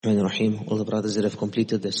Rahim. All the brothers that have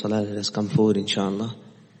completed their salah, let us come forward, inshallah,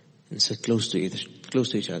 and sit close to each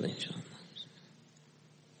other, inshallah.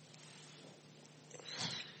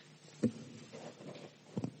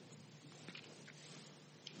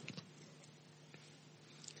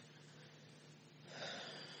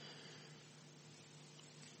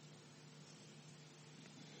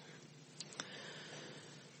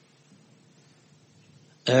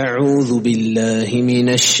 أعوذ بالله من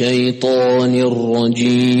الشيطان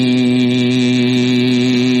الرجيم.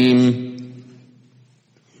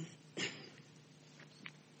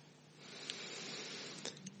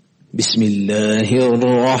 بسم الله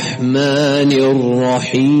الرحمن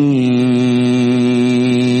الرحيم.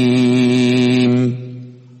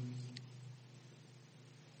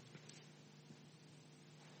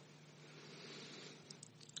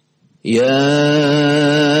 يا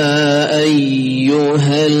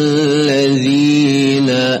أيها الذين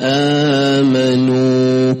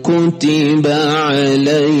آمنوا كتب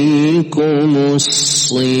عليكم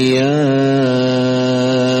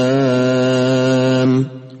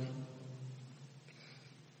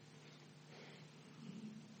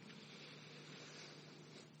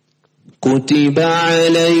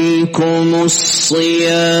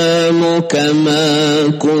الصيام كما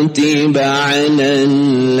كتب على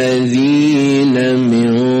الذين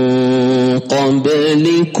من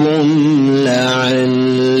قبلكم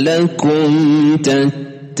لعلكم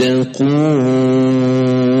تتقون.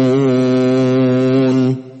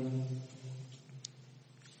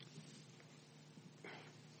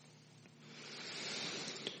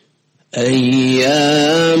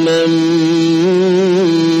 أياما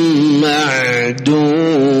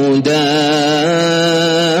معدودات.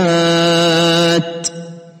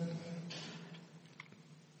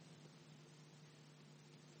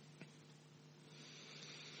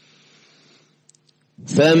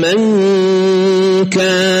 فمن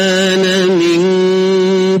كان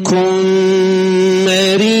منكم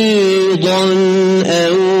مريضا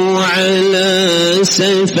أو على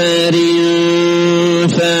سفر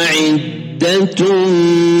فعدة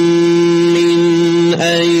من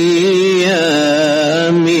أيام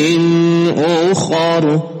أخر.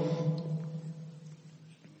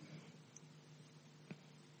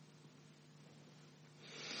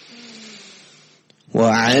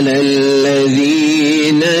 وعلى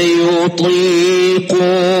الذين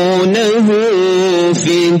يطيقونه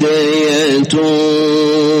فدية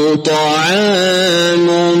طعام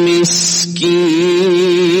مسكين.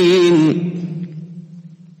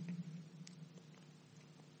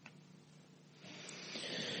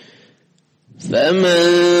 فمن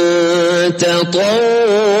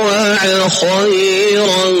تطوع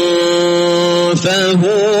خيرا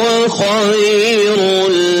فهو خير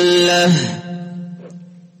له.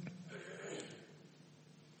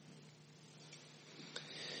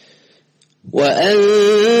 وأن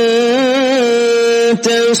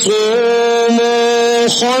تصوموا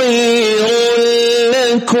خير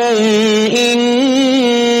لكم إن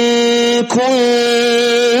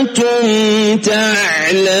كنتم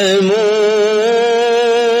تعلمون.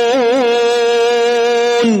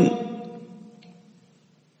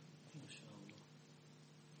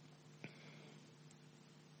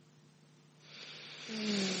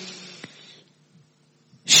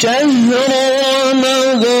 شهر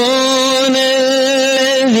رمضان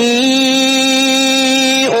الذي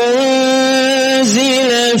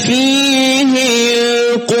أنزل فيه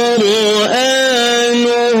القرآن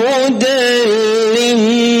هدى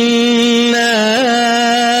للناس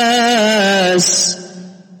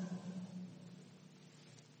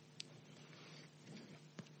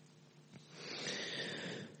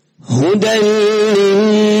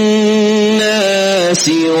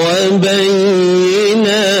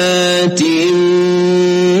وبينات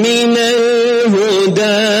من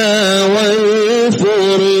الهدى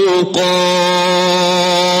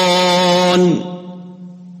والفرقان.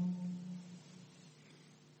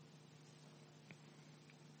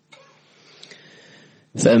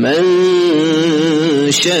 فمن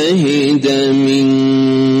شهد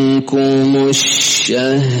منكم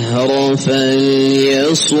الشهر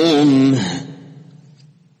فليصمه.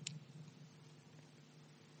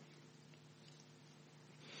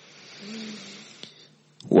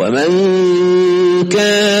 ومن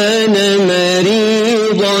كان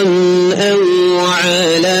مريضا أو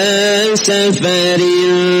على سفر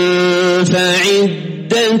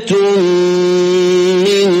فعدة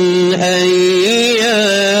من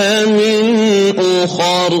أيام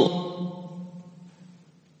أخر.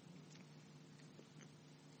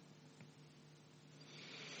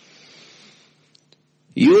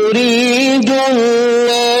 يريد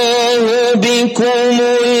الله بكم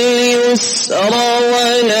اليسر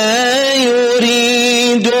ولا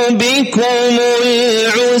بكم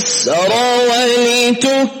العسر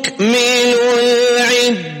ولتكملوا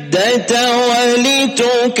العدة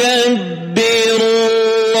ولتكبروا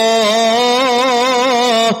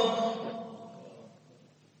الله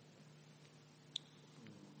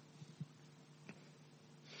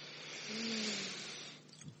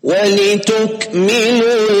ولتكبروا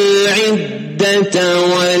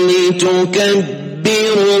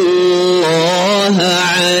الله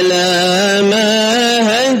على ما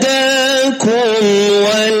هداكم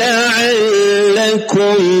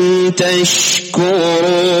ولعلكم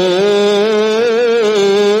تشكرون.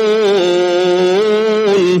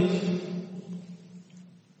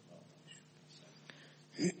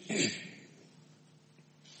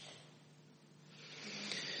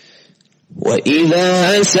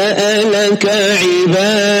 وإذا سألك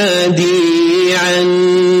عبادي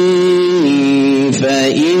عني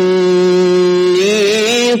فإني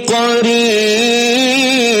قريب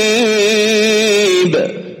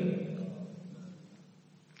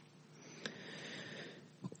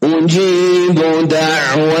أجيب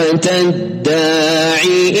دعوة الداع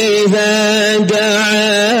إذا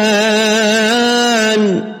دعان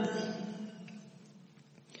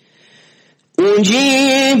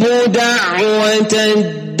أجيب دعوة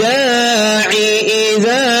الداع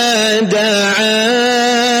إذا دعان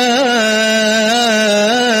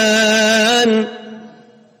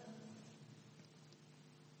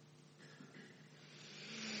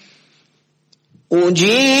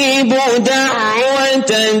أجيب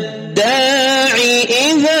دعوة الداع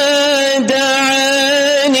إذا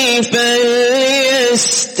دعان فليستجيبوا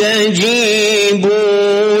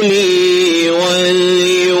لي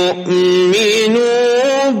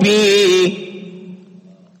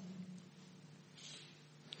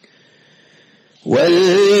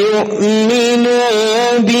وليؤمنوا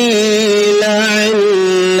بي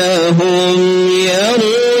لعلهم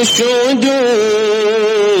يرشدون.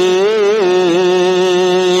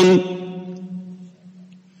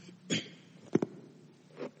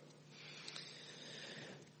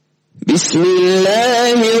 بسم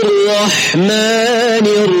الله الرحمن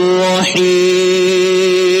الرحيم.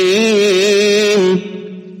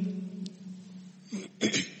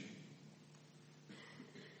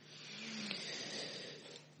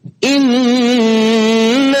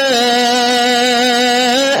 إنا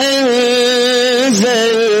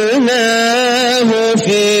أنزلناه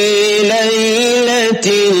في ليلة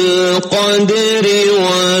القدر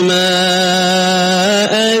وما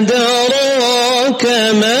أدراك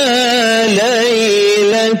ما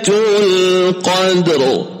ليلة القدر.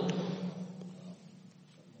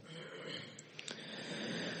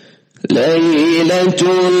 ليلة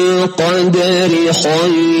القدر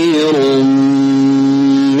خير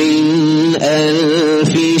من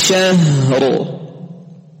 1000 شهر.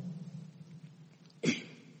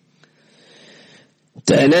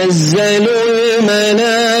 تنزل الملائكة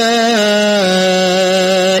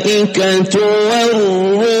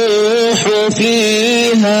والروح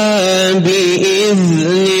فيها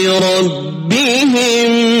بإذن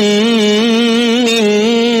ربهم من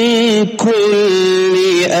كل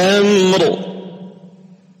أمر.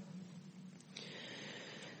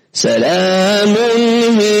 سلام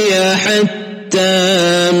هي حتى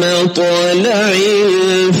مطلع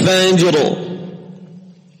الفجر.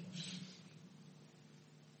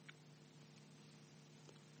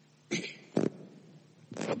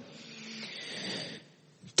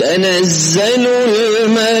 تنزل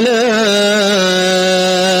الملائكة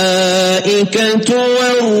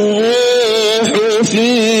والروح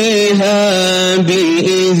فيها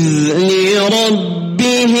بإذن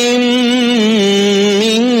ربهم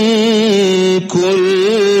من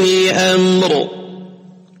كل أمر.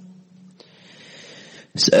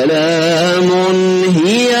 سلام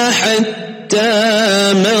هي حتى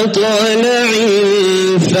مطلع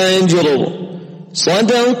الفجر.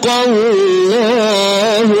 صدق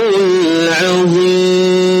الله العظيم.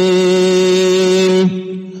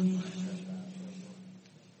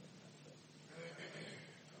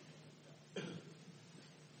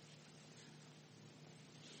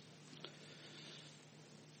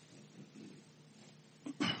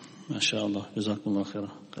 MashaAllah. Jazakumullah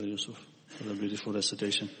khairah, Qari Yusuf, for the beautiful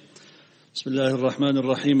recitation. Bismillahir Rahmanir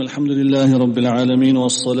Rahim. Alhamdulillahi Rabbil Alameen.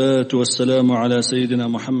 Wassalatu wassalamu ala Sayyidina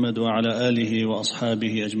Muhammad wa ala alihi wa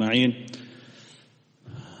ashabihi ajma'een.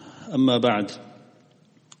 Amma ba'd.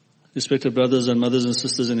 Respected brothers and mothers and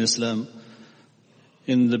sisters in Islam,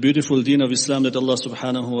 in the beautiful deen of Islam that Allah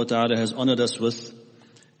subhanahu wa ta'ala has honored us with,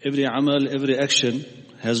 every amal, every action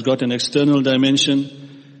has got an external dimension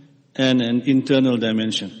and an internal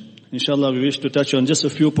dimension. Inshallah, we wish to touch on just a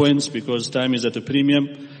few points because time is at a premium,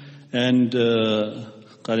 and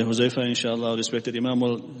Qari Huzaifa, inshallah, our respected Imam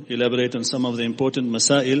will elaborate on some of the important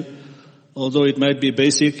masail. Although it might be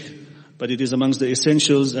basic, but it is amongst the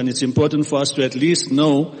essentials, and it's important for us to at least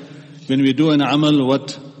know when we do an amal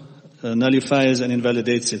what nullifies and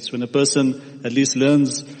invalidates it. So when a person at least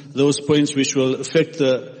learns those points which will affect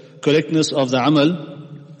the correctness of the amal,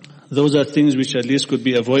 those are things which at least could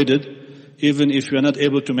be avoided, even if you are not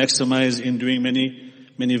able to maximize in doing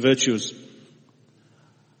many virtues.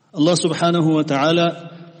 Allah subhanahu wa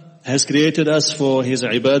ta'ala has created us for His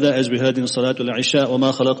ibadah, as we heard in Salatul Isha,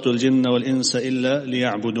 وَمَا خَلَقْتُ الْجِنَّ وَالْإِنسَ إِلَّا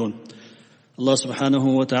لِيَعْبُدُونَ. Allah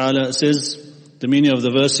subhanahu wa ta'ala says, the meaning of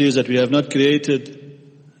the verse is that we have not created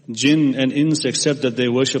jinn and ins except that they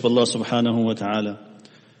worship Allah subhanahu wa ta'ala.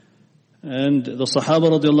 And the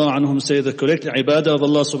Sahaba radiallahu anhum say the correct ibadah of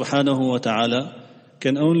Allah subhanahu wa ta'ala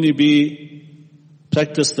can only be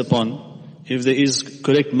practiced upon if there is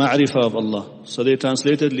correct ma'rifah of Allah. So they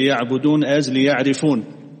translated liya'budun as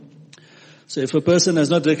liya'rifun. So if a person has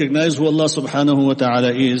not recognized who Allah subhanahu wa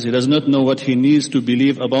ta'ala is, he does not know what he needs to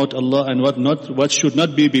believe about Allah and what should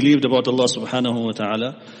not be believed about Allah subhanahu wa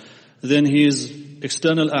ta'ala, then his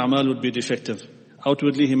external a'mal would be defective.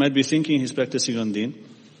 Outwardly he might be thinking he's practicing on deen,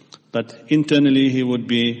 but internally he would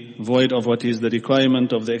be void of what is the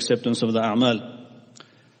requirement of the acceptance of the a'mal.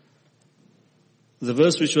 The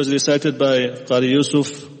verse which was recited by Qari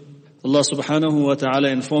Yusuf, Allah subhanahu wa ta'ala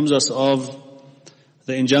informs us of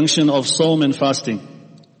the injunction of sawm and fasting.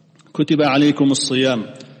 Kutiba alaykum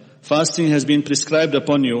as-siyam. Fasting has been prescribed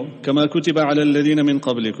upon you, kama kutiba ala alladhina min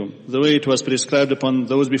qablikum. The way it was prescribed upon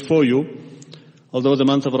those before you. Although the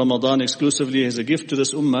month of Ramadan exclusively is a gift to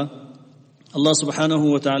this ummah, Allah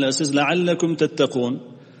subhanahu wa ta'ala says, لَعَلَّكُمْ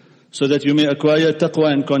تَتَّقُونَ, so that you may acquire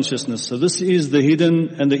taqwa and consciousness. So this is the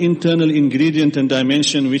hidden and the internal ingredient and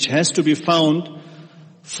dimension which has to be found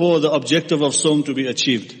for the objective of sawm to be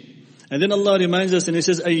achieved. And then Allah reminds us and He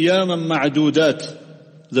says, أَيَّامًا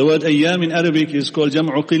مَعْدُودَاتٍ. The word ayyam in Arabic is called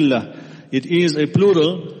jam'u qillah. It is a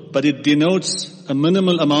plural, but it denotes a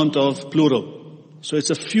minimal amount of plural. So it's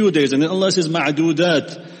a few days. And then Allah says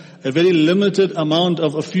ma'dudat, a very limited amount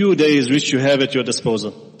of a few days which you have at your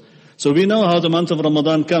disposal. So we know how the month of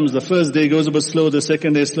Ramadan comes. The first day goes a bit slow, the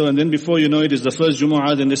second day slow, and then before you know it is the first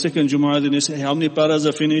Jumu'ah, then the second Jumu'ah, then you say how many paras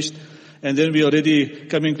are finished, and then we are already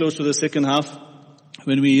coming close to the second half.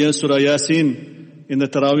 When we hear Surah Yasin in the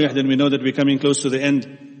Taraweeh, then we know that we're coming close to the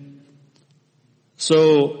end.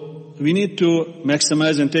 So we need to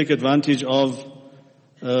maximize and take advantage of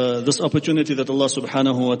this opportunity that Allah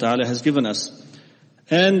subhanahu wa ta'ala has given us.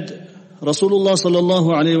 And Rasulullah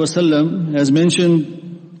sallallahu alayhi wa sallam has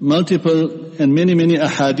mentioned multiple and many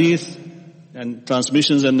ahadith and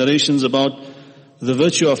transmissions and narrations about the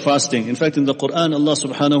virtue of fasting. In fact, in the Quran, Allah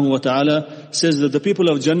subhanahu wa ta'ala says that the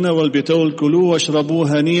people of Jannah will be told, "Kulu washrabu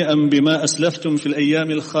hani'an bima aslaftum fil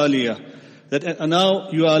ayyam al-khaliyah." That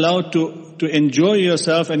now you are allowed to enjoy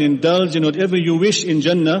yourself and indulge in whatever you wish in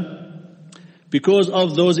Jannah because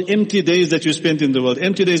of those empty days that you spent in the world.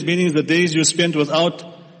 Empty days meaning the days you spent without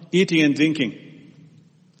eating and drinking.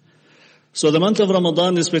 So the month of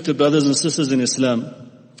Ramadan, respected brothers and sisters in Islam,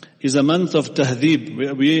 is a month of tahdhib,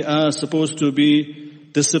 where we are supposed to be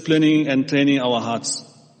disciplining and training our hearts.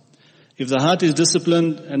 If the heart is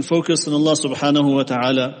disciplined and focused on Allah subhanahu wa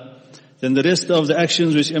ta'ala, then the rest of the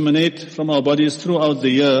actions which emanate from our bodies throughout the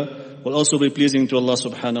year will also be pleasing to Allah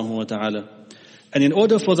subhanahu wa ta'ala. And in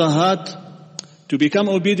order for the heart to become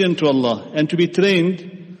obedient to Allah and to be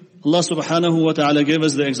trained, Allah subhanahu wa ta'ala gave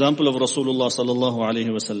us the example of Rasulullah sallallahu alayhi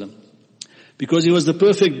wa sallam. Because he was the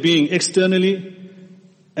perfect being externally,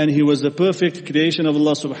 and he was the perfect creation of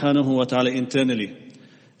Allah subhanahu wa ta'ala internally.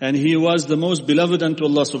 And he was the most beloved unto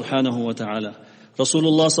Allah subhanahu wa ta'ala.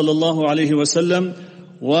 Rasulullah sallallahu alayhi wa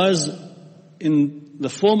sallam was in the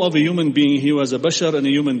form of a human being. He was a bashar and a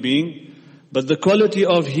human being, but the quality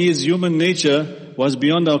of his human nature was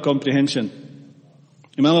beyond our comprehension.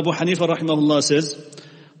 Imam Abu Hanifa rahimahullah says,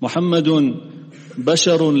 Muhammadun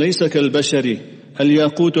basharun laysa kal bashari,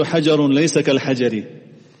 al-yaqutu hajarun laysa kal hajari.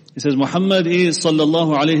 He says, Muhammad is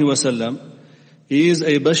sallallahu alayhi wa sallam, he is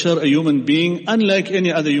a bashar, a human being, unlike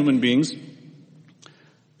any other human beings.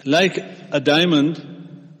 Like a diamond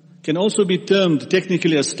can also be termed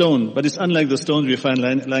technically a stone, but it's unlike the stones we find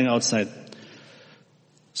lying outside.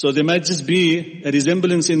 So there might just be a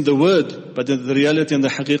resemblance in the word, but the reality and the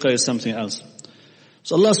haqiqah is something else.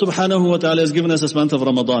 So Allah subhanahu wa ta'ala has given us this month of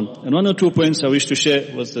Ramadan. And one or two points I wish to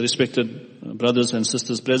share with the respected brothers and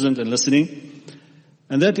sisters present and listening.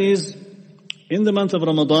 And that is, in the month of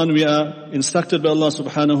Ramadan, we are instructed by Allah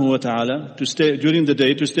subhanahu wa ta'ala to stay, during the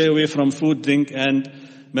day, to stay away from food, drink, and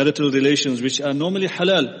marital relations, which are normally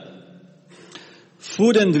halal.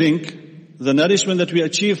 Food and drink, the nourishment that we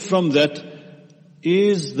achieve from that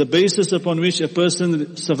is the basis upon which a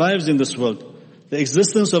person survives in this world. The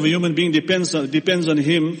existence of a human being depends on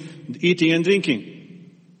him eating and drinking.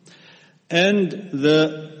 And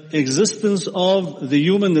the existence of the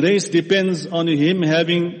human race depends on him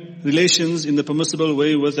having relations in the permissible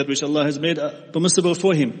way with that which Allah has made permissible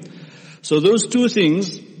for him. So those two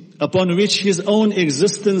things upon which his own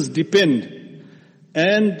existence depend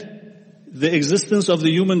and the existence of the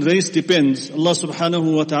human race depends, Allah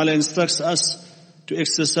subhanahu wa ta'ala instructs us to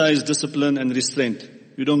exercise discipline and restraint.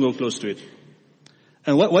 You don't go close to it.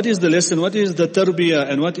 And what is the lesson? What is the tarbiyah?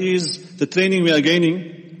 And what is the training we are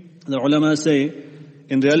gaining? The ulama say,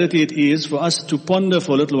 in reality it is for us to ponder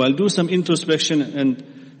for a little while, do some introspection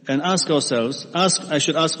and ask ourselves, I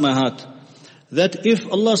should ask my heart, that if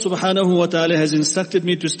Allah subhanahu wa ta'ala has instructed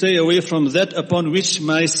me to stay away from that upon which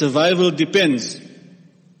my survival depends,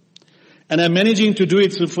 and I'm managing to do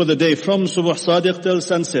it for the day, from Subh Sadiq till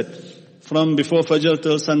sunset, from before Fajr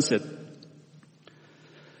till sunset,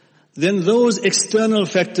 then those external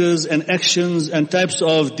factors and actions and types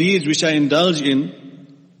of deeds which I indulge in,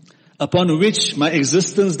 upon which my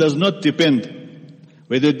existence does not depend,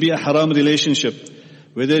 whether it be a haram relationship,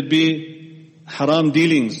 whether it be haram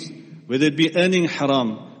dealings, whether it be earning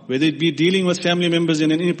haram, whether it be dealing with family members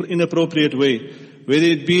in an inappropriate way, whether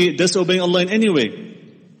it be disobeying Allah in any way.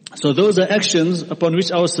 So those are actions upon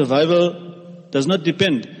which our survival does not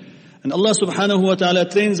depend. And Allah subhanahu wa ta'ala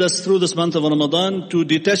trains us through this month of Ramadan to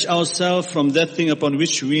detach ourselves from that thing upon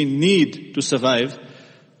which we need to survive.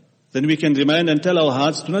 Then we can remind and tell our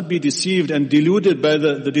hearts, do not be deceived and deluded by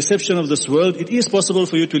the deception of this world. It is possible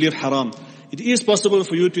for you to leave haram. It is possible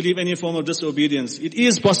for you to leave any form of disobedience. It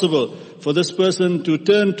is possible for this person to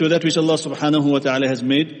turn to that which Allah subhanahu wa ta'ala has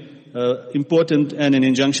made important and an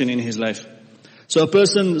injunction in his life. So a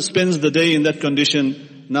person spends the day in that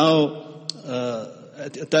condition. Now,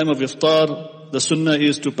 at a time of iftar, the sunnah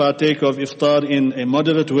is to partake of iftar in a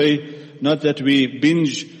moderate way, not that we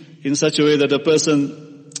binge in such a way that a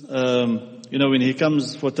person, when he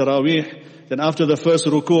comes for Taraweeh, then after the first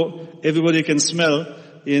ruku', everybody can smell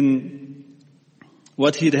in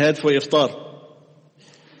what he'd had for iftar.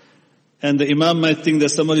 And the imam might think that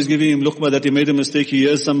somebody is giving him luqma, that he made a mistake. He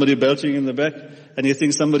hears somebody belching in the back, and he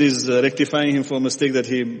thinks somebody is rectifying him for a mistake that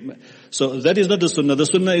he... So that is not the sunnah. The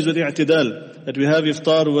sunnah is with i'tidal, that we have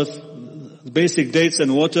iftar with basic dates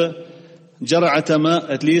and water, jar'ata ma,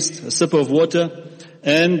 at least a sip of water,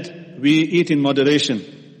 and we eat in moderation.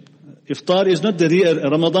 Iftar is not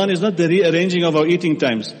Ramadan is not the rearranging of our eating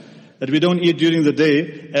times, that we don't eat during the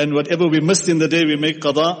day, and whatever we missed in the day we make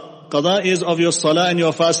qada. Qada is of your salah and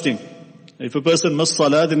your fasting. If a person missed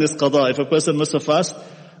salah, then it's qada. If a person missed a fast,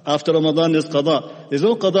 after Ramadan is qada. There's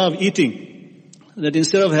no qada of eating. That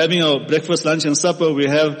instead of having our breakfast, lunch and supper, we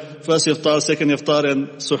have first iftar, second iftar and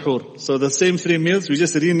suhoor. So the same 3 meals, we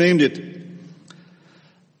just renamed it.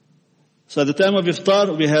 So at the time of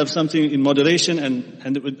iftar, we have something in moderation,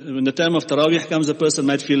 and when the time of Taraweeh comes, a person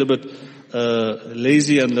might feel a bit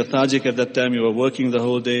lazy and lethargic at that time. You were working the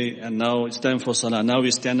whole day, and now it's time for salah. Now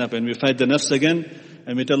we stand up and we fight the nafs again,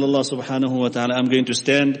 and we tell Allah subhanahu wa ta'ala, I'm going to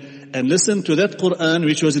stand and listen to that Qur'an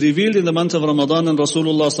which was revealed in the month of Ramadan and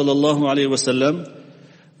Rasulullah sallallahu alayhi wa sallam,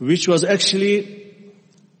 which was actually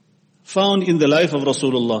found in the life of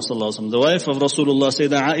Rasulullah sallallahu alaihi wasallam. The wife of Rasulullah,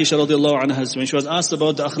 Sayyidah Aisha radiallahu anha, when she was asked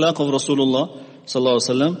about the akhlaq of Rasulullah sallallahu alaihi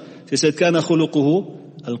wasallam, she said, "Kana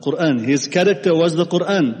khuluquhu al-Qur'an." His character was the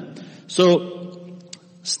Qur'an. So,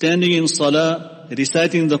 standing in salah,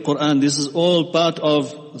 reciting the Qur'an, this is all part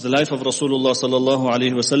of the life of Rasulullah sallallahu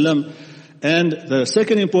alaihi wasallam. And the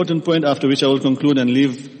second important point, after which I will conclude and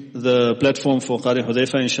leave the platform for Qari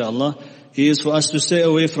Hudayfa, inshallah, is for us to stay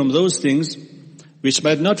away from those things which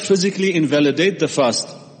might not physically invalidate the fast,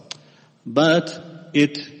 but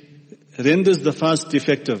it renders the fast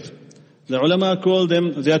defective. The ulama call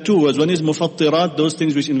them, there are 2 words. One is mufattirat, those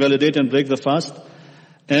things which invalidate and break the fast.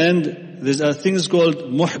 And there are things called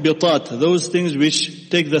muhbitat, those things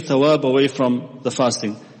which take the thawab away from the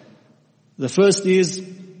fasting. The first is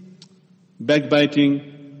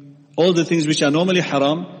backbiting, all the things which are normally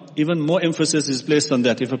haram. Even more emphasis is placed on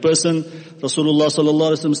that. If a person, Rasulullah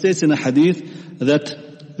sallallahu alaihi wasallam states in a hadith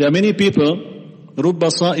that there are many people, رُبَّ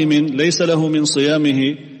صَائِمٍ لَيْسَ لَهُ مِنْ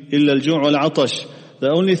صِيَامِهِ إِلَّا الْجُوعُ وَالْعَطَشِ. The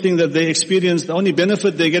only thing that they experience, the only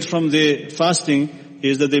benefit they get from their fasting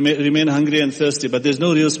is that they may remain hungry and thirsty, but there's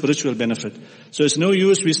no real spiritual benefit. So it's no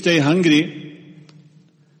use we stay hungry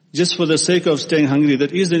just for the sake of staying hungry.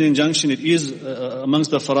 That is an injunction, it is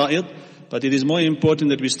amongst the fara'id, but it is more important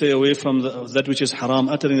that we stay away from that which is haram,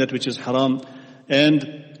 uttering that which is haram,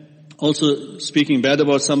 and also speaking bad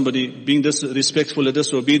about somebody, being disrespectful or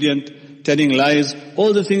disobedient, telling lies,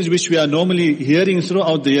 all the things which we are normally hearing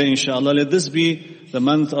throughout the year, inshallah. Let this be the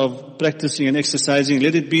month of practicing and exercising.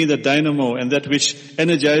 Let it be the dynamo and that which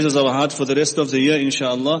energizes our heart for the rest of the year,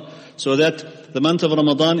 inshallah. So that the month of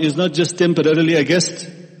Ramadan is not just temporarily a guest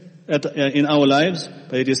in our lives,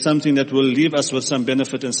 but it is something that will leave us with some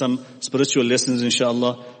benefit and some spiritual lessons,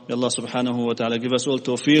 inshallah. May Allah subhanahu wa ta'ala give us all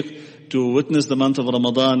tawfiq to witness the month of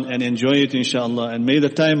Ramadan and enjoy it, inshallah. And may the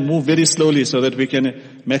time move very slowly so that we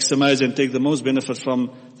can maximize and take the most benefit from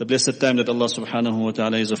the blessed time that Allah subhanahu wa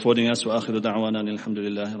ta'ala is affording us. Wa akhiru da'wana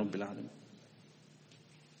alhamdulillahi rabbil alamin.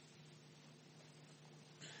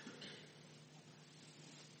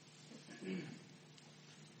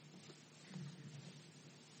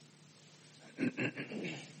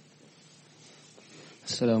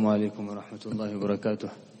 السلام عليكم ورحمة الله وبركاته.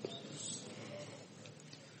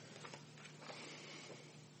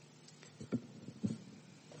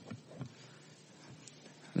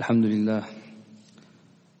 الحمد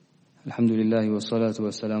لله والصلاة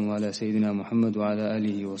والسلام على سيدنا محمد وعلى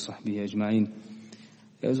آله وصحبه أجمعين.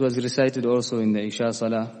 As was recited also in the Isha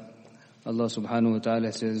Salah, Allah subhanahu wa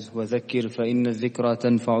ta'ala says, وَذَكِّرْ فَإِنَّ الذِّكْرَى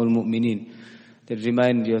تَنْفَعُ الْمُؤْمِنِينَ. That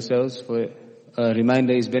remind yourselves, for a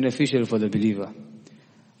reminder is beneficial for the believer.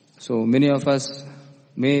 So many of us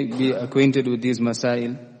may be acquainted with these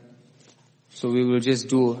masail. So we will just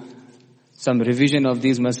do some revision of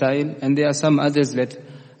these masail. And there are some others that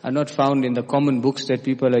are not found in the common books that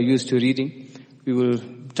people are used to reading. We will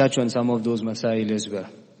touch on some of those masail as well.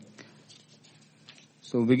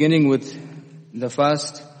 So beginning with the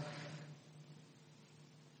fast.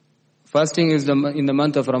 Fasting is in the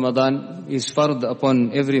month of Ramadan is fard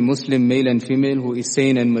upon every Muslim, male and female, who is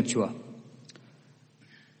sane and mature.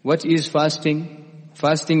 What is fasting?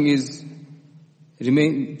 Fasting is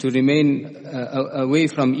to remain away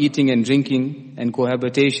from eating and drinking and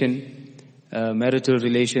cohabitation, marital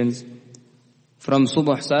relations, from subh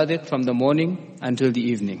sadiq, from the morning until the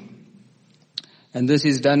evening. And this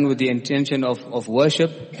is done with the intention of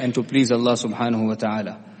worship and to please Allah subhanahu wa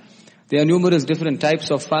ta'ala. There are numerous different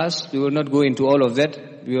types of fast. We will not go into all of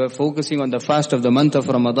that. We are focusing on the fast of the month of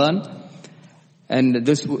Ramadan. And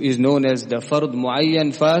this is known as the Fard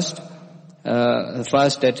Muayyan fast, a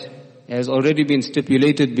fast that has already been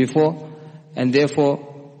stipulated before, and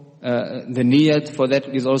therefore the niyat for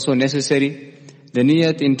that is also necessary. The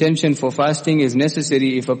niyat intention for fasting is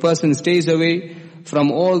necessary if a person stays away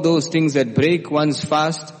from all those things that break one's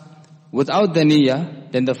fast without the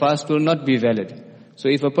niyyah, then the fast will not be valid. So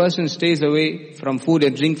if a person stays away from food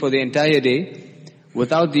and drink for the entire day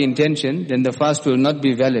without the intention, then the fast will not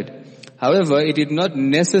be valid. However, it is not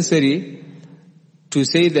necessary to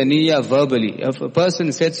say the niyyah verbally. If a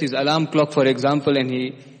person sets his alarm clock, for example, and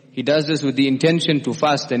he does this with the intention to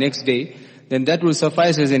fast the next day, then that will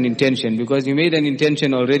suffice as an intention, because he made an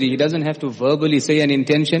intention already. He doesn't have to verbally say an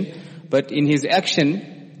intention, but in his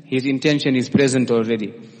action, his intention is present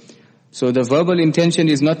already. So the verbal intention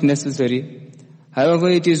is not necessary. However,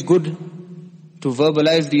 it is good to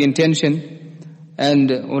verbalize the intention.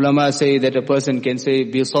 And ulama say that a person can say,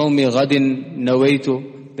 بِصَوْمِ غَدٍ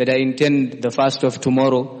نَوَيْتُ, that I intend the fast of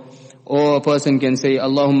tomorrow. Or a person can say,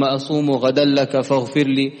 اللهم أصوم غدا لك فاغفر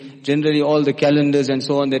لي. Generally all the calendars and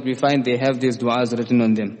so on that we find, they have these du'as written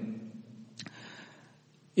on them.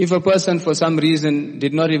 If a person for some reason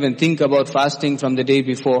did not even think about fasting from the day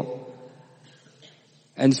before,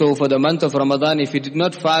 and so for the month of Ramadan, if he did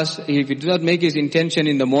not fast, if he did not make his intention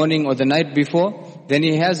in the morning or the night before, then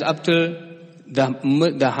he has up till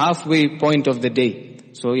the halfway point of the day.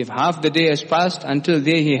 So if half the day has passed, until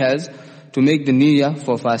there he has to make the niyyah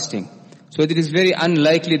for fasting. So it is very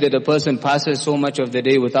unlikely that a person passes so much of the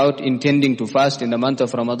day without intending to fast in the month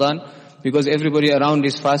of Ramadan, because everybody around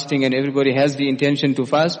is fasting and everybody has the intention to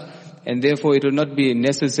fast, and therefore it will not be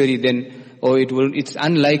necessary then, or it's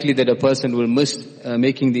unlikely that a person will miss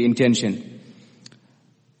making the intention.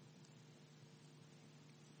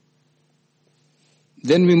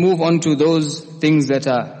 Then we move on to those things that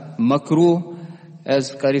are makruh,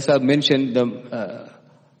 as Karisab mentioned, the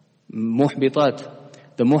muhbitat.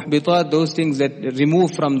 The muhbitat, those things that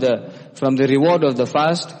remove from the reward of the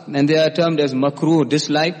fast, and they are termed as makruh,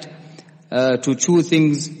 disliked, to chew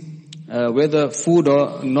things, whether food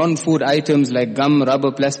or non-food items like gum,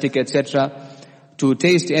 rubber, plastic, etc., to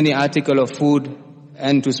taste any article of food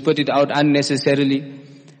and to spit it out unnecessarily,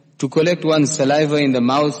 to collect one's saliva in the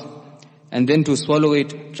mouth, and then to swallow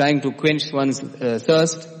it, trying to quench one's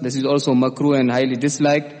thirst. This is also makruh and highly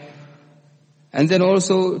disliked. And then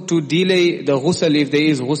also to delay the ghusl, if there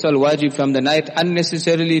is ghusl wajib from the night,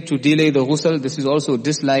 unnecessarily to delay the ghusl, this is also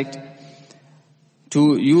disliked.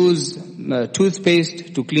 to use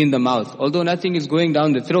toothpaste to clean the mouth. Although nothing is going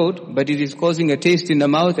down the throat, but it is causing a taste in the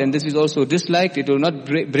mouth, and this is also disliked. It will not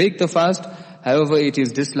break the fast. However, it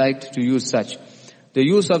is disliked to use such. The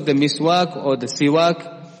use of the miswak or the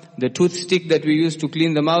siwak, the toothstick that we use to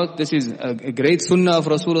clean the mouth, this is a great sunnah of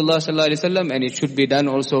Rasulullah sallallahu alaihi wasallam, and it should be done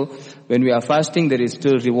also when we are fasting. There is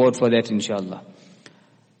still reward for that, inshallah.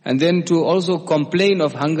 And then to also complain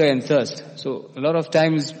of hunger and thirst. So a lot of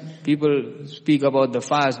times people speak about the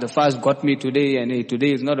fast. The fast got me today, and hey,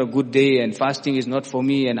 today is not a good day, and fasting is not for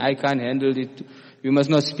me, and I can't handle it. We must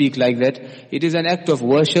not speak like that. It is an act of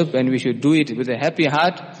worship, and we should do it with a happy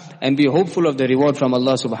heart and be hopeful of the reward from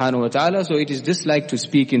Allah subhanahu wa ta'ala. So it is disliked to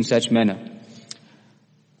speak in such manner.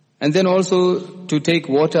 And then also to take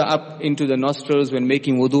water up into the nostrils when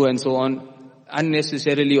making wudu and so on,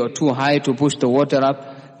 unnecessarily or too high to push the water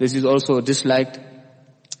up. This is also disliked.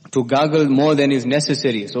 To gargle more than is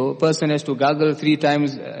necessary. So a person has to gargle 3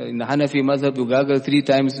 times, in the Hanafi madhab, you gargle 3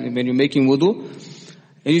 times when you're making wudu.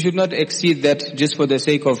 And you should not exceed that just for the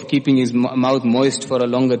sake of keeping his mouth moist for a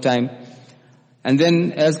longer time. And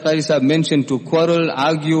then, as Qari Sahib mentioned, to quarrel,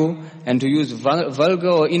 argue, and to use vulgar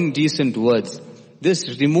or indecent words.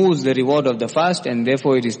 This removes the reward of the fast, and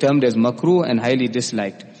therefore it is termed as makruh and highly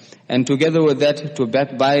disliked. And together with that, to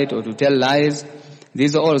backbite or to tell lies,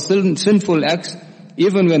 these are all sinful acts,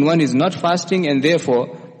 even when one is not fasting, and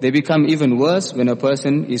therefore they become even worse when a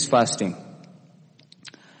person is fasting.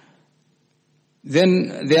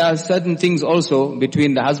 Then there are certain things also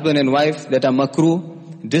between the husband and wife that are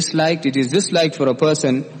makruh, disliked. It is disliked for a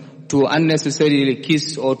person to unnecessarily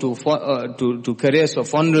kiss or to caress or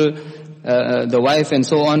fondle the wife and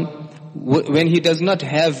so on, when he does not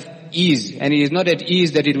have ease, and he is not at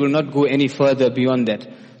ease that it will not go any further beyond that.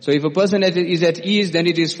 So if a person is at ease, then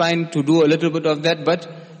it is fine to do a little bit of that,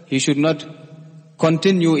 but he should not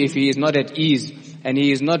continue if he is not at ease and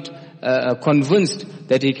he is not convinced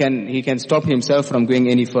that he can stop himself from going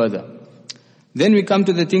any further. Then we come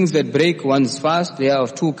to the things that break one's fast. They are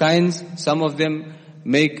of 2 kinds. Some of them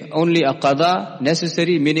make only a qada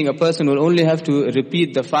necessary, meaning a person will only have to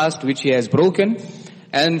repeat the fast which he has broken.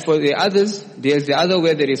 And for the others, there's the other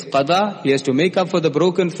where there is qada, he has to make up for the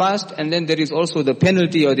broken fast, and then there is also the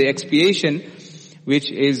penalty or the expiation,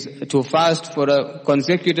 which is to fast for a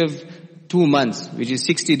consecutive 2 months, which is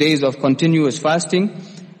 60 days of continuous fasting.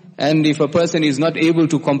 And if a person is not able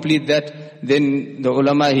to complete that, then the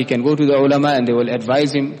ulama, he can go to the ulama and they will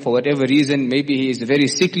advise him for whatever reason. Maybe he is a very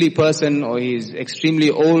sickly person, or he is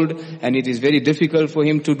extremely old and it is very difficult for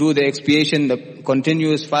him to do the expiation, the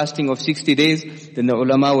continuous fasting of 60 days, then the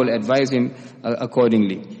ulama will advise him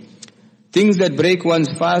accordingly. Things that break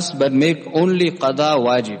one's fast but make only qada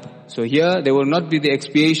wajib. So here there will not be the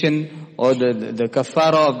expiation or the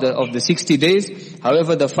kafara of the 60 days.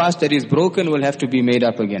 However, the fast that is broken will have to be made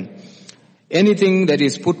up again. Anything that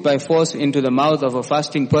is put by force into the mouth of a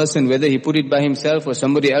fasting person, whether he put it by himself or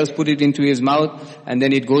somebody else put it into his mouth and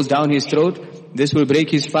then it goes down his throat, this will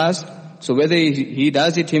break his fast. So whether he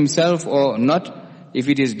does it himself or not, if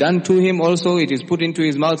it is done to him also, it is put into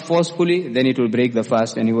his mouth forcefully, then it will break the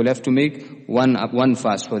fast, and he will have to make one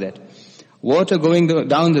fast for that. Water going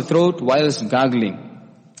down the throat whilst gargling.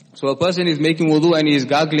 So a person is making wudu and he is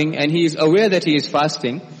gargling, and he is aware that he is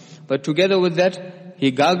fasting, but together with that, he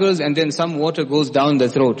gargles and then some water goes down the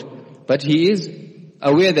throat. But he is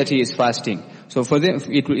aware that he is fasting. So for them,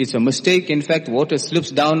 it's a mistake. In fact, water slips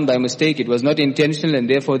down by mistake. It was not intentional, and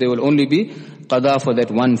therefore there will only be qada for that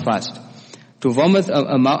one fast. To vomit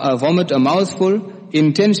a mouthful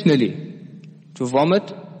intentionally. To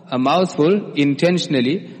vomit a mouthful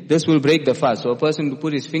intentionally, this will break the fast. So a person will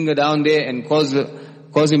put his finger down there and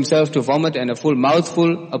cause himself to vomit, and a full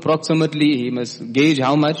mouthful approximately, he must gauge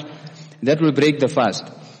how much, that will break the fast.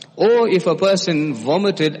 Or if a person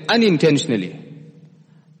vomited unintentionally,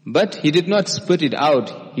 but he did not spit it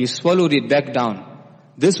out, he swallowed it back down,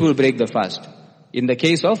 this will break the fast. In the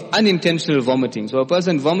case of unintentional vomiting. So a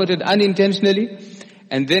person vomited unintentionally,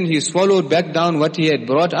 and then he swallowed back down what he had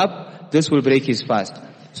brought up, this will break his fast.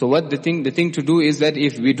 So what the thing to do is that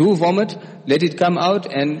if we do vomit, let it come out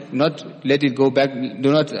and not let it go back,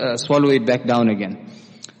 do not swallow it back down again.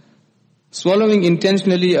 Swallowing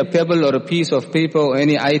intentionally a pebble or a piece of paper or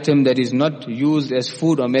any item that is not used as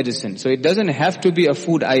food or medicine. So it doesn't have to be a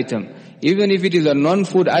food item. Even if it is a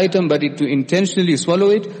non-food item, but to intentionally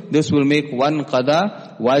swallow it, this will make one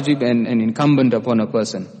qada wajib and incumbent upon a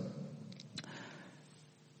person.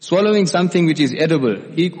 Swallowing something which is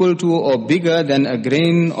edible, equal to or bigger than a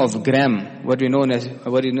grain of gram, what is known as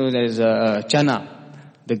chana,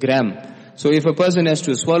 the gram. So if a person has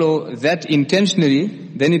to swallow that intentionally,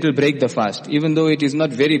 then it will break the fast. Even though it is not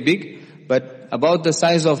very big, but about the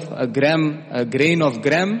size of a grain of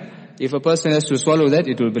gram, if a person has to swallow that,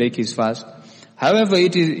 it will break his fast. However,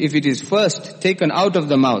 if it is first taken out of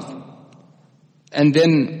the mouth and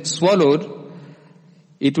then swallowed,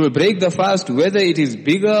 it will break the fast whether it is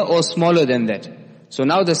bigger or smaller than that. So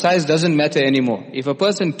now the size doesn't matter anymore. If a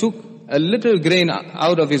person took a little grain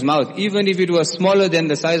out of his mouth, even if it was smaller than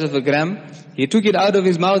the size of a gram, he took it out of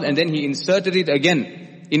his mouth and then he inserted it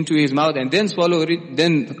again into his mouth and then swallowed it,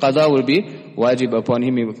 then qada will be wajib upon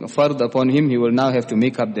him, fard upon him, he will now have to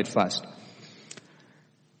make up that fast.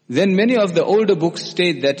 Then many of the older books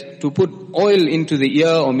state that to put oil into the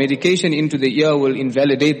ear or medication into the ear will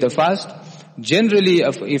invalidate the fast. Generally,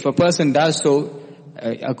 if a person does so,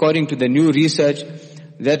 according to the new research,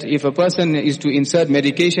 that if a person is to insert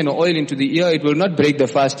medication or oil into the ear, it will not break the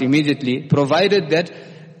fast immediately, provided that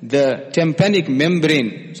the tympanic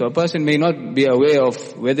membrane, so a person may not be aware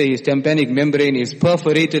of whether his tympanic membrane is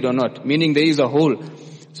perforated or not, meaning there is a hole.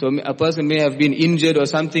 So a person may have been injured or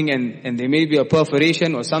something and there may be a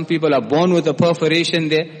perforation, or some people are born with a perforation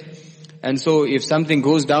there. And so if something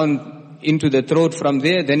goes down into the throat from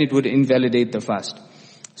there, then it would invalidate the fast.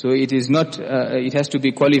 So it is not, it has to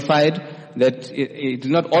be qualified that it is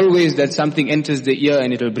not always that something enters the ear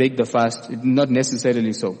and it will break the fast. It's not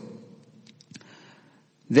necessarily so.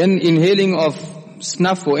 Then inhaling of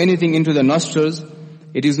snuff or anything into the nostrils,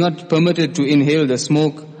 it is not permitted to inhale the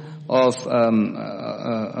smoke of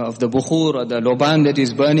the bukhur or the loban that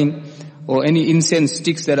is burning, or any incense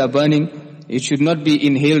sticks that are burning. It should not be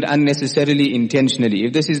inhaled unnecessarily, intentionally.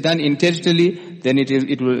 If this is done intentionally, then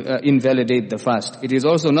it will invalidate the fast. It is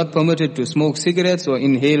also not permitted to smoke cigarettes or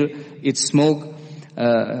inhale its smoke.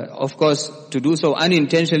 Of course, to do so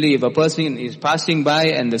unintentionally, if a person is passing by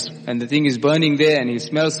and the thing is burning there and he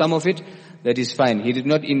smells some of it, that is fine. He did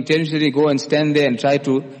not intentionally go and stand there and try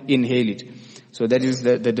to inhale it. So that is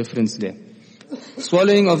the difference there.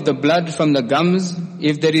 Swallowing of the blood from the gums,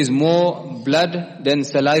 if there is more blood than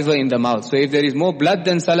saliva in the mouth. So if there is more blood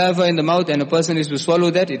than saliva in the mouth and a person is to swallow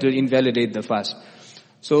that, it will invalidate the fast.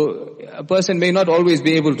 So a person may not always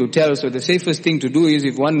be able to tell, so the safest thing to do is,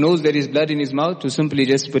 if one knows there is blood in his mouth, to simply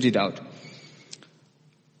just spit it out.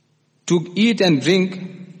 To eat and drink,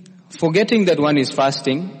 forgetting that one is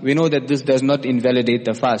fasting, we know that this does not invalidate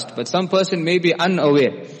the fast. But some person may be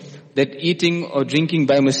unaware that eating or drinking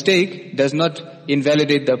by mistake does not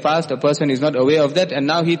invalidate the fast. A person is not aware of that, and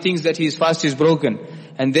now he thinks that his fast is broken.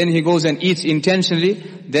 And then he goes and eats intentionally,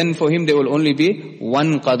 then for him there will only be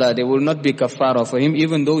one qada. There will not be kafara for him,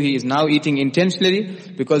 even though he is now eating intentionally,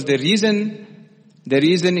 because the reason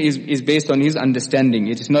is based on his understanding.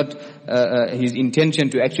 It is not his intention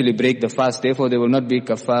to actually break the fast. Therefore there will not be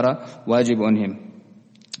kafara wajib on him.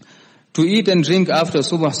 To eat and drink after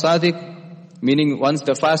subh sadiq, meaning once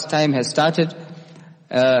the fast time has started,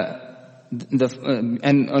 and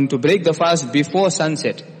to break the fast before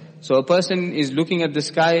sunset. So a person is looking at the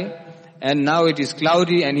sky and now it is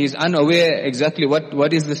cloudy and he is unaware exactly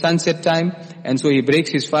what is the sunset time, and so he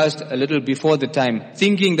breaks his fast a little before the time,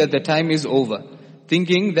 thinking that the time is over,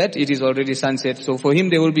 thinking that it is already sunset. So for him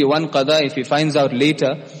there will be one qada if he finds out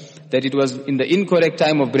later that it was in the incorrect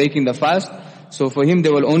time of breaking the fast. So for him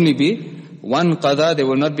there will only be one qada, there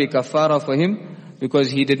will not be kafara for him,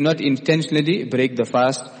 because he did not intentionally break the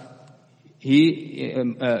fast. He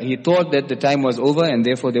thought that the time was over, and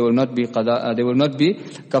therefore there will not be qada, there will not be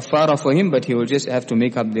kafara for him, but he will just have to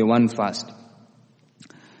make up the one fast.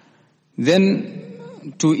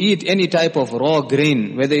 Then to eat any type of raw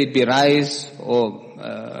grain, whether it be rice or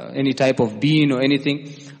any type of bean or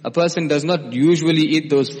anything, a person does not usually eat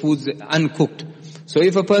those foods uncooked. So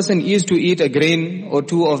if a person is to eat a grain or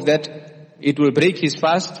two of that, it will break his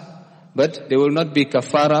fast, but there will not be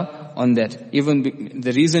kafara on that. Even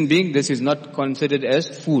the reason being, this is not considered as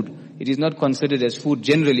food. It is not considered as food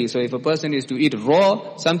generally. So if a person is to eat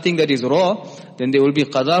raw, something that is raw, then there will be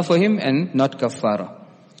qada for him and not kafara.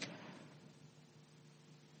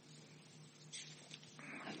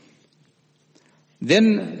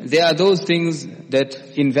 Then there are those things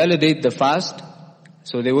that invalidate the fast.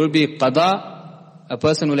 So there will be qada. A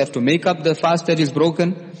person will have to make up the fast that is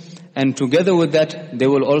broken. And together with that, there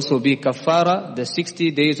will also be kafara, the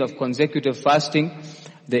 60 days of consecutive fasting,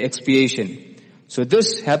 the expiation. So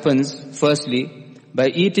this happens, firstly, by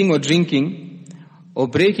eating or drinking or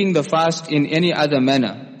breaking the fast in any other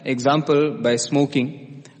manner. Example, by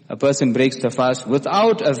smoking. A person breaks the fast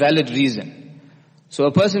without a valid reason. So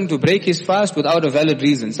a person to break his fast without a valid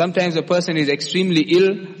reason. Sometimes a person is extremely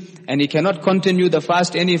ill and he cannot continue the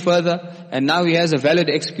fast any further, and now he has a valid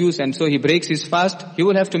excuse, and so he breaks his fast. He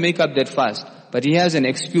will have to make up that fast. but he has an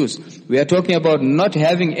excuse. We are talking about not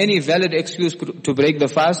having any valid excuse to break the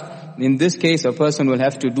fast. In this case, a person will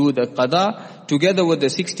have to do the qada together with the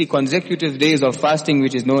 60 consecutive days of fasting,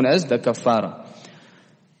 which is known as the kafara.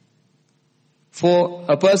 For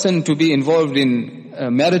a person to be involved in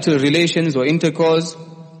marital relations or intercourse,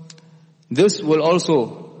 this will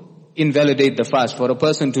also invalidate the fast. For a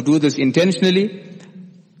person to do this intentionally,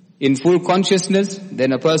 in full consciousness,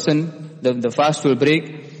 then a person, the fast will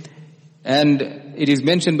break. And it is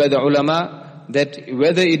mentioned by the ulama that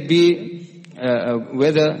whether it be,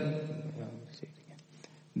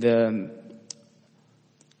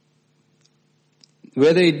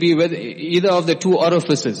 either of the two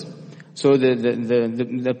orifices, so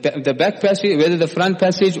the back passage, whether the front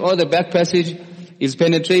passage or the back passage is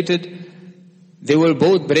penetrated, they will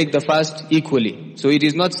both break the fast equally. So it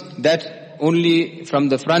is not that only from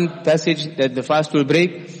the front passage that the fast will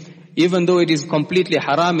break, even though it is completely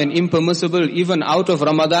haram and impermissible, even out of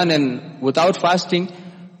Ramadan and without fasting,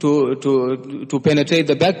 to penetrate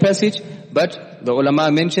the back passage. But the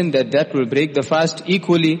ulama mentioned that will break the fast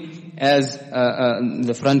equally as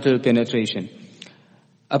the frontal penetration.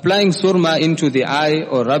 Applying surma into the eye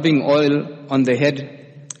or rubbing oil on the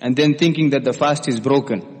head and then thinking that the fast is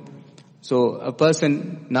broken. So a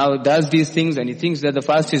person now does these things and he thinks that the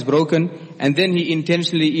fast is broken, and then he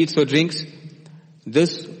intentionally eats or drinks.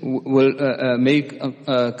 This will make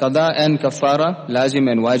qada and kafara lazim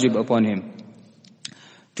and wajib upon him.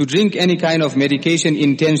 To drink any kind of medication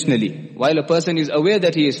intentionally, while a person is aware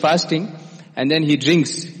that he is fasting, and then he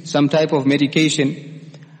drinks some type of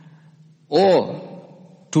medication, or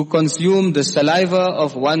to consume the saliva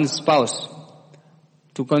of one's spouse.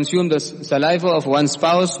 To consume the saliva of one's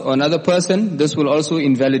spouse or another person, this will also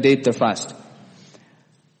invalidate the fast.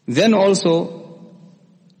 Then also,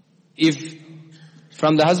 if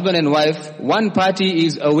from the husband and wife, one party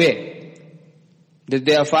is aware that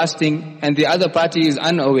they are fasting and the other party is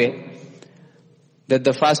unaware that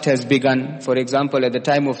the fast has begun, for example at the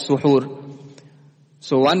time of suhoor,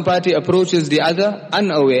 so one party approaches the other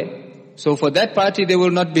unaware, so for that party there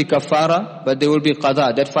will not be kafara, but there will be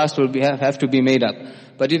qada. That fast will have to be made up.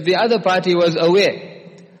 But if the other party was aware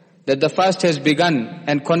that the fast has begun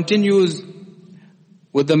and continues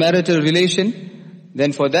with the marital relation,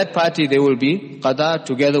 then for that party there will be qada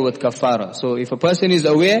together with kafara. So if a person is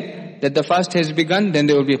aware that the fast has begun, then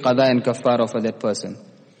there will be qada and kafara for that person.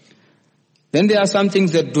 Then there are some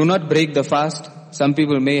things that do not break the fast. Some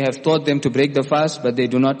people may have taught them to break the fast, but they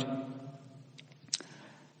do not.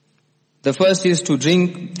 The first is to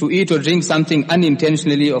eat or drink something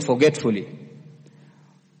unintentionally or forgetfully.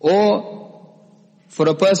 Or for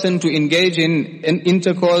a person to engage in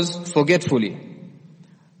intercourse forgetfully.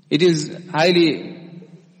 It is highly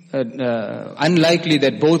unlikely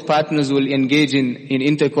that both partners will engage in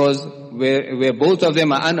intercourse where both of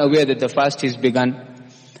them are unaware that the fast is begun.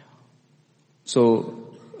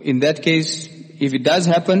 So in that case, if it does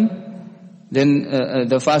happen, then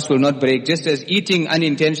the fast will not break. Just as eating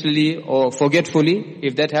unintentionally or forgetfully,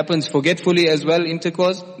 if that happens forgetfully as well,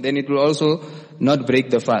 intercourse, then it will also not break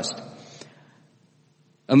the fast.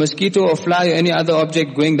 A mosquito or fly or any other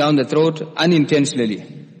object going down the throat unintentionally,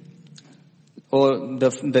 or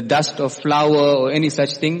the dust of flour or any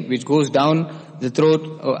such thing which goes down the throat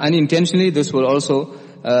or unintentionally, this will also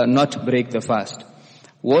not break the fast.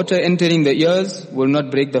 Water entering the ears will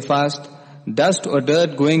not break the fast. Dust or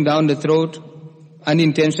dirt going down the throat,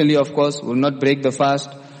 unintentionally of course, will not break the fast.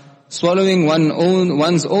 Swallowing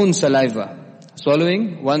one's own saliva.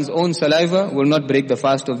 Swallowing one's own saliva will not break the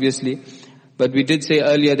fast, obviously. But we did say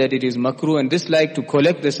earlier that it is makruh and disliked to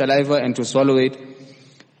collect the saliva and to swallow it.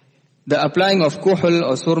 The applying of kuhl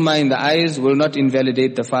or surma in the eyes will not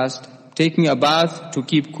invalidate the fast. Taking a bath to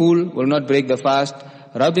keep cool will not break the fast.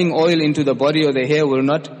 Rubbing oil into the body or the hair will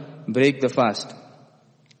not break the fast.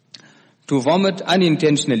 To vomit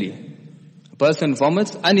unintentionally. A person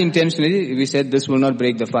vomits unintentionally, we said this will not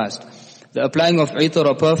break the fast. The applying of itar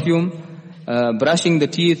or perfume, brushing the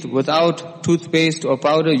teeth without toothpaste or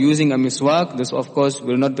powder, using a miswak, this of course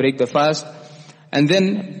will not break the fast. And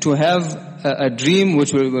then to have a dream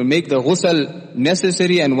which will make the ghusl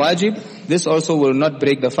necessary and wajib, this also will not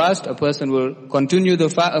break the fast. A person will continue the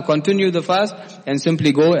fast and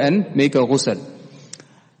simply go and make a ghusl.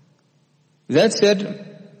 That said,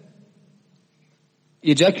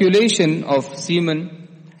 ejaculation of semen,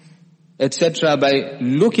 etc., by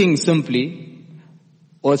looking simply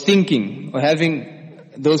or thinking or having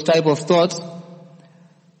those type of thoughts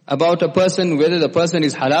about a person, whether the person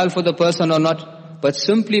is halal for the person or not, but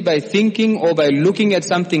simply by thinking or by looking at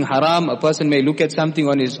something haram, a person may look at something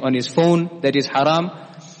on his phone that is haram,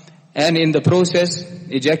 and in the process,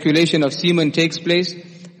 ejaculation of semen takes place,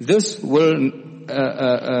 this will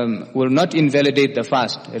not invalidate the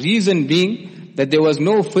fast. Reason being that there was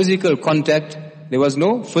no physical contact. There was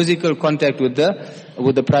no physical contact with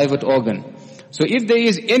the private organ. So if there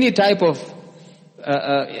is any type of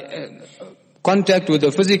contact with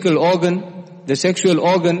the physical organ, the sexual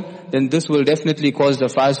organ, then this will definitely cause the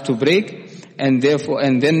fast to break, and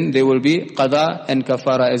then there will be qada and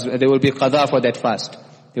kafara. There will be qada for that fast.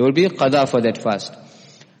 There will be qada for that fast.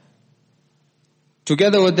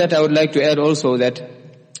 Together with that, I would like to add also that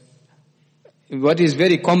what is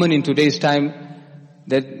very common in today's time,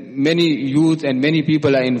 that many youth and many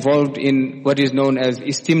people are involved in what is known as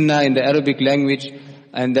istimna in the Arabic language,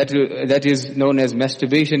 and that is known as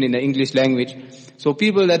masturbation in the English language. So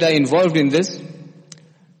people that are involved in this,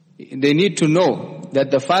 they need to know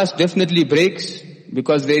that the fast definitely breaks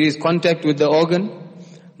because there is contact with the organ.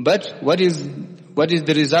 But what is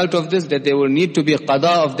the result of this? That there will need to be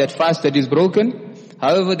qada of that fast that is broken.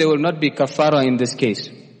 However, there will not be kafara in this case.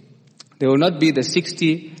 There will not be the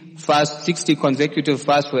 60 consecutive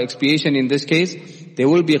fast for expiation in this case. There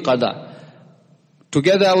will be qada.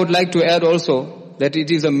 Together, I would like to add also that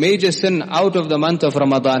it is a major sin out of the month of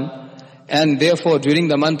Ramadan, and therefore during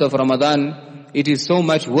the month of Ramadan, it is so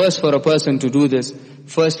much worse for a person to do this.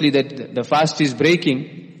 Firstly, that the fast is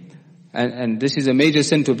breaking, and this is a major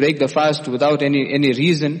sin to break the fast without any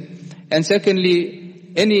reason. And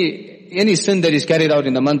secondly, any sin that is carried out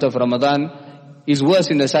in the month of Ramadan is worse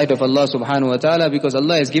in the sight of Allah subhanahu wa ta'ala, because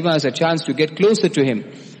Allah has given us a chance to get closer to Him.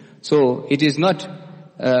 So it is not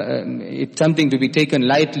it's something to be taken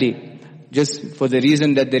lightly, just for the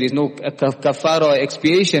reason that there is no kafara or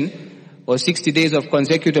expiation or 60 days of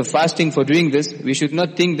consecutive fasting for doing this. We should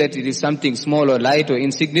not think that it is something small or light or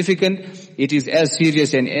insignificant. It is as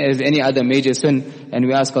serious as any other major sin, and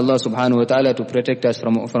we ask Allah subhanahu wa ta'ala to protect us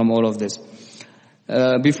from all of this.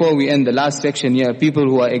 Before we end the last section here, people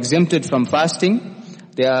who are exempted from fasting,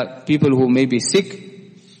 they are people who may be sick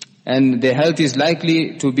and their health is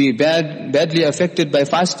likely to be badly affected by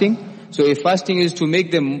fasting. So if fasting is to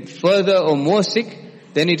make them further or more sick,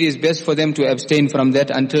 then it is best for them to abstain from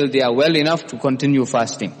that until they are well enough to continue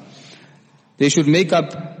fasting. They should make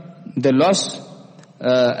up the loss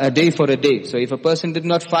a day for a day. So if a person did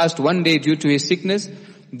not fast one day due to his sickness,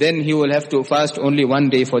 then he will have to fast only one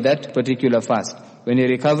day for that particular fast when he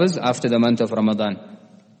recovers after the month of Ramadan.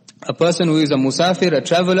 A person who is a musafir, a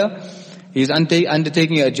traveler, he is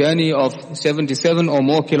undertaking a journey of 77 or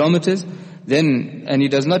more kilometers, and he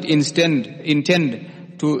does not intend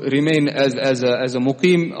to remain as a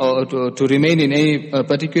muqim, or to remain in a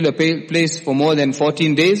particular place for more than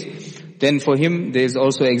 14 days, then for him there is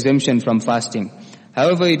also exemption from fasting.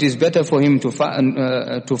 However, it is better for him to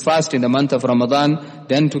fast in the month of Ramadan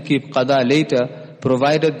than to keep qada later,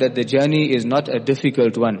 provided that the journey is not a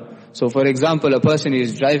difficult one. So for example, a person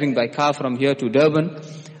is driving by car from here to Durban.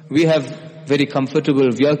 We have very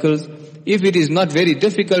comfortable vehicles. If it is not very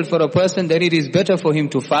difficult for a person, then it is better for him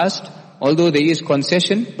to fast, although there is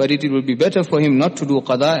concession, but it will be better for him not to do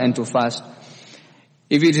qada and to fast.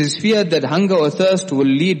 If it is feared that hunger or thirst will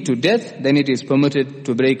lead to death, then it is permitted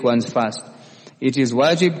to break one's fast. It is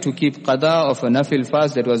wajib to keep qada of a nafil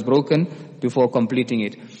fast that was broken before completing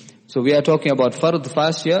it. So we are talking about fard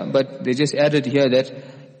fast here, but they just added here that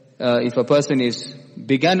if a person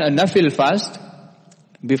began a nafil fast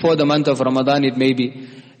before the month of Ramadan, it may be,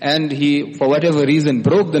 and he for whatever reason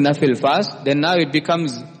broke the nafil fast, then now it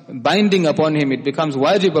becomes binding upon him, it becomes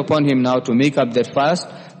wajib upon him now to make up that fast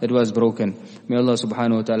that was broken. May Allah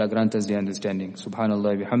subhanahu wa ta'ala grant us the understanding.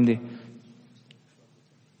 Subhanallah bihamdi.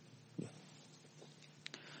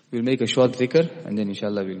 We'll make a short dhikr and then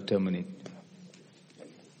inshallah we'll terminate.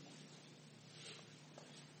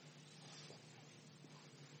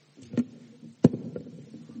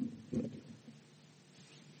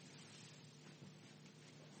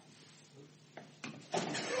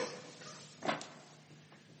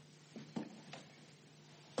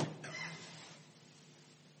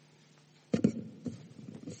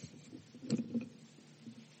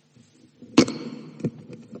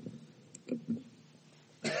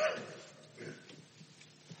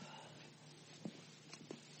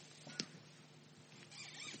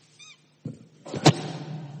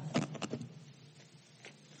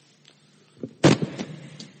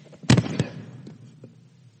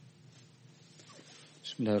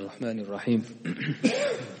 Bismillahirrahmanirrahim.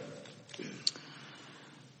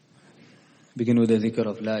 Begin with the dhikr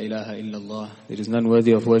of La ilaha illallah. There is none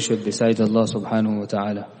worthy of worship besides Allah subhanahu wa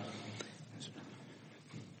ta'ala.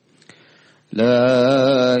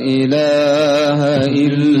 La ilaha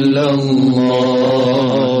illallah.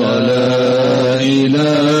 La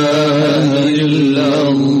ilaha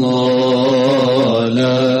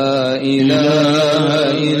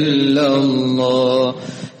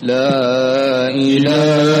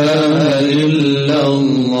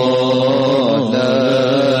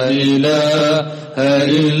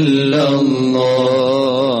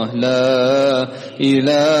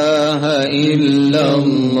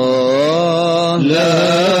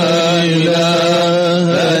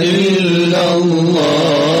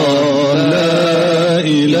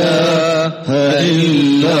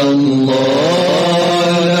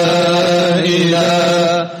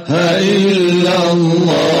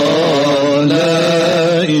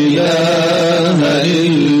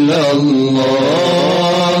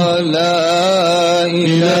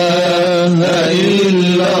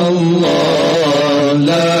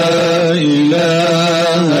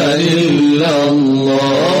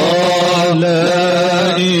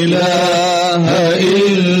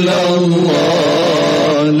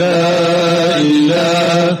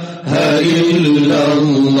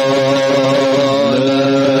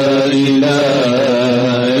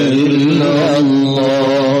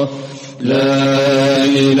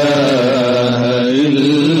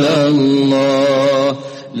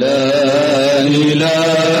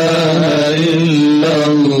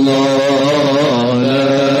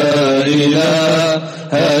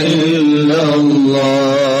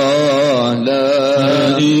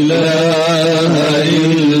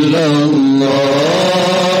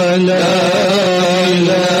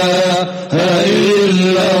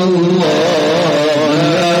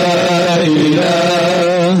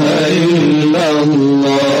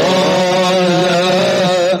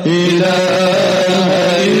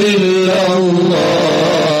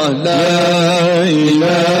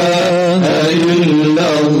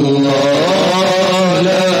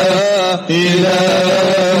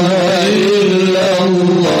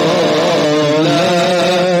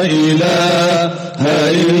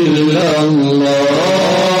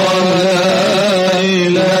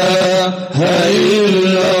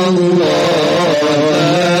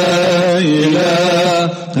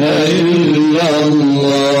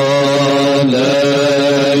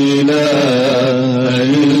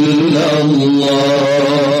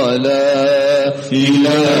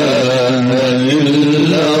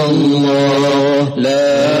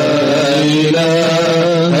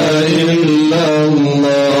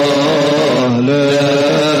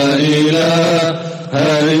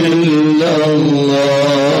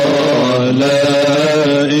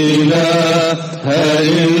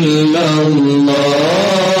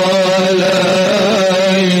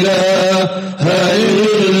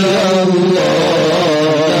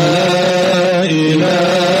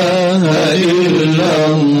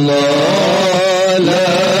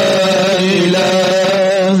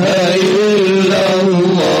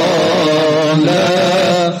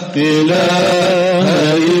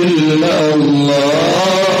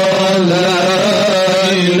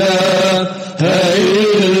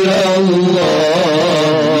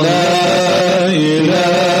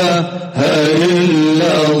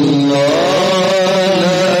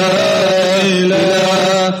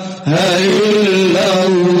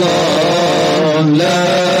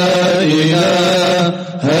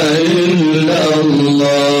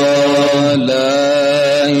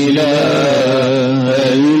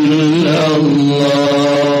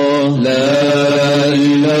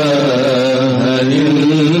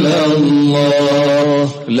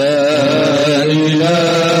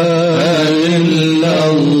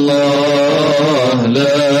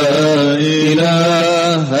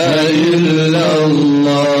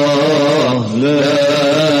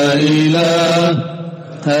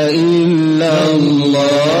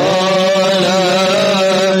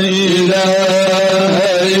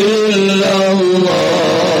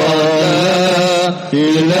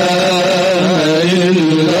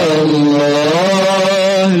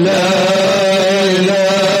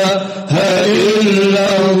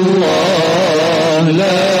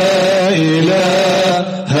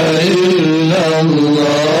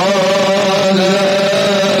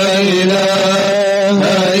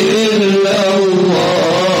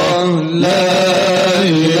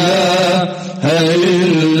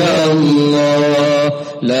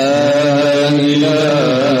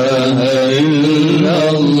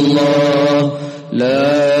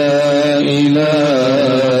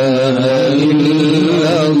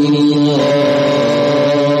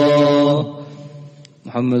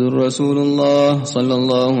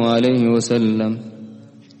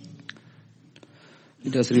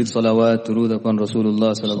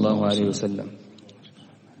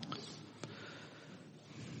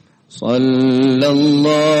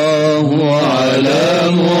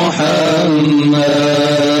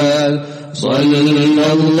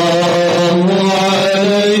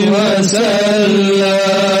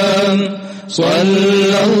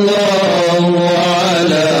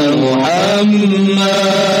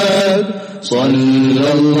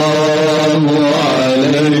الله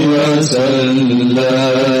عليه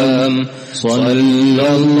وسلم صلى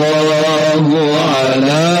الله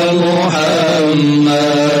على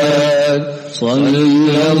محمد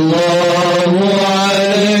صلى الله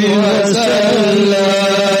عليه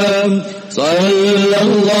وسلم صلى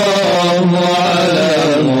الله على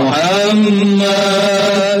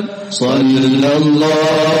محمد صلى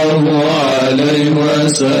الله عليه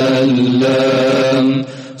وسلم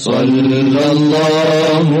صلى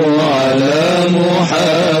الله على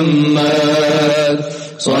محمد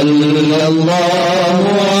صلى الله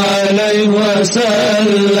عليه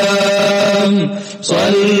وسلم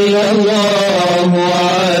صلى الله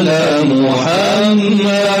على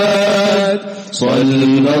محمد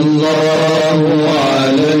صلى الله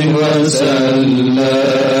عليه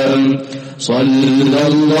وسلم صلى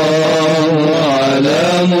الله على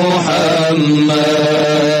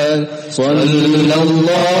محمد صلى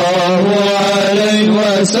الله عليه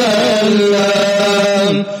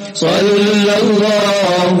وسلم صلى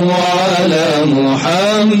الله على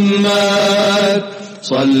محمد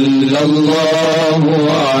صلى الله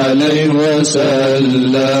عليه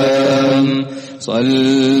وسلم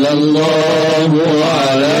صلى الله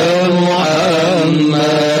على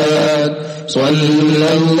محمد صلى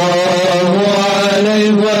الله عليه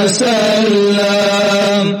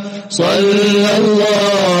وسلم صلى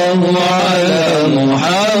الله على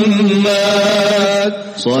محمد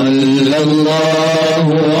صلى الله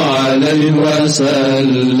عليه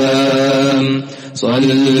وسلم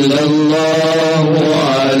صلى الله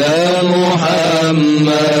على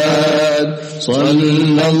محمد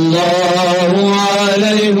صلى الله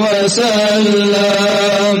عليه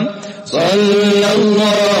وسلم صلى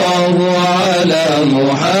الله على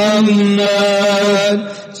محمد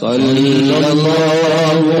صلى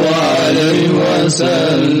الله عليه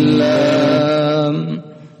وسلم.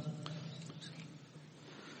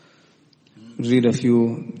 Read a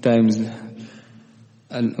few times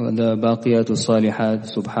the Baqiyat al-Salihat,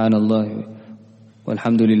 Subhanallah,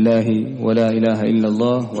 Walhamdulillah, wa la ilaha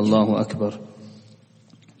illallah, Wallahu Akbar.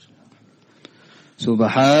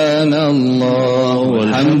 Subhanallah,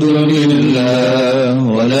 walhamdulillah,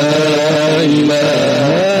 wa la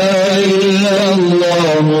ilaha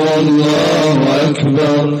illallah, Wallahu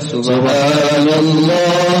Akbar.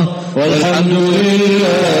 Subhanallah,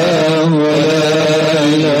 walhamdulillah, wa la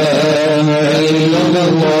ilaha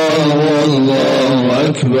illallah, Wallahu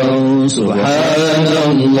Akbar.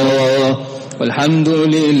 Subhanallah,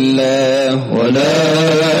 walhamdulillah, wa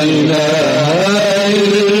la ilaha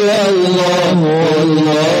illallah,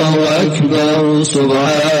 Wallahu Akbar.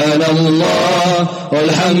 Subhanallah,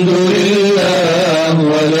 walhamdulillah,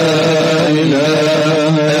 wa la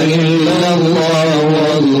ilaha illallah,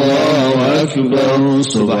 Wallahu Akbar.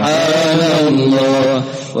 Subhanallah,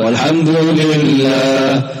 walhamdulillah,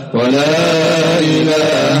 wa la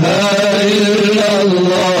ilaha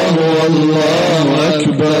illallah, Wallahu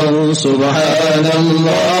Akbar. Subhanallah, walhamdulillah,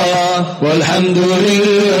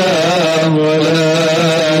 wa la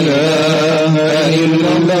ilaha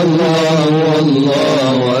illallah,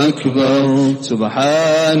 Wallahu Akbar.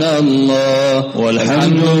 Subhanallah,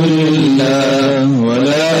 walhamdulillah, wa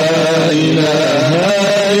la ilaha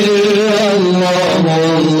illallah,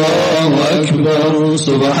 Wallahu Akbar.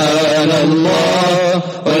 Subhanallah,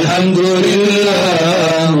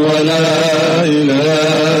 walhamdulillah, wa la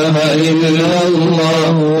ilaha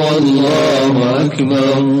illallah, Wallahu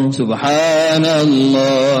Akbar.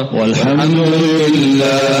 Subhanallah,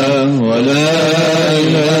 walhamdulillah, wa la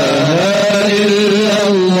ilaha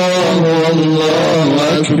illallah, Wallahu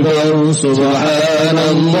Akbar.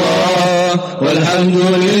 Subhanallah,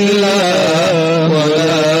 walhamdulillah, wa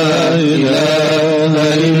la ilaha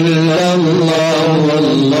illallah,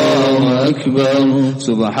 Wallahu Akbar.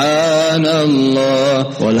 Subhanallah,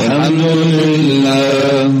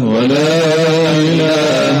 walhamdulillah, wa la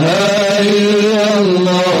ilaha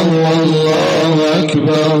illallah, Wallahu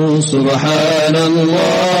Akbar.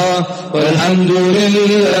 Subhanallah,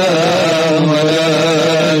 walhamdulillah, wa la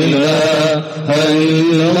ilaha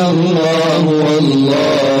illallah,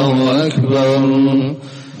 Wallahu Akbar.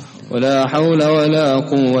 ولا حول ولا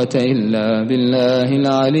قوة إلا بالله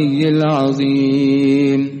العلي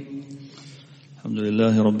العظيم. الحمد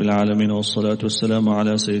لله رب العالمين، والصلاة والسلام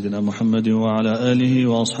على سيدنا محمد وعلى آله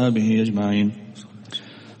وأصحابه أجمعين.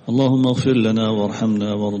 اللهم اغفر لنا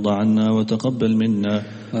وارحمنا وارض عنا وتقبل منا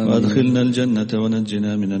وادخلنا الجنة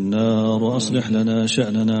ونجنا من النار وأصلح لنا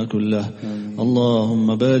شأننا كله.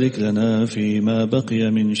 اللهم بارك لنا فيما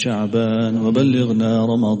بقي من شعبان وبلغنا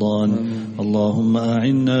رمضان. اللهم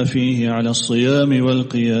أعنا فيه على الصيام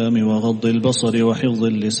والقيام وغض البصر وحفظ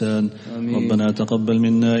اللسان. ربنا تقبل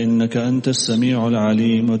منا إنك أنت السميع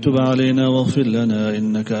العليم وتب علينا واغفر لنا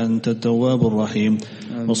إنك أنت التواب الرحيم.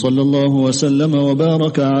 وصلى الله وسلم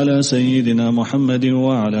وبارك على سيدنا محمد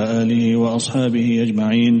وعلى آله وأصحابه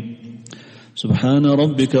أجمعين. سبحان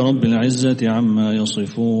ربك رب العزة عما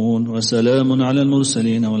يصفون وسلام على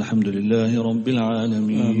المرسلين والحمد لله رب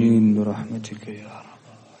العالمين. آمين برحمتك يا رب.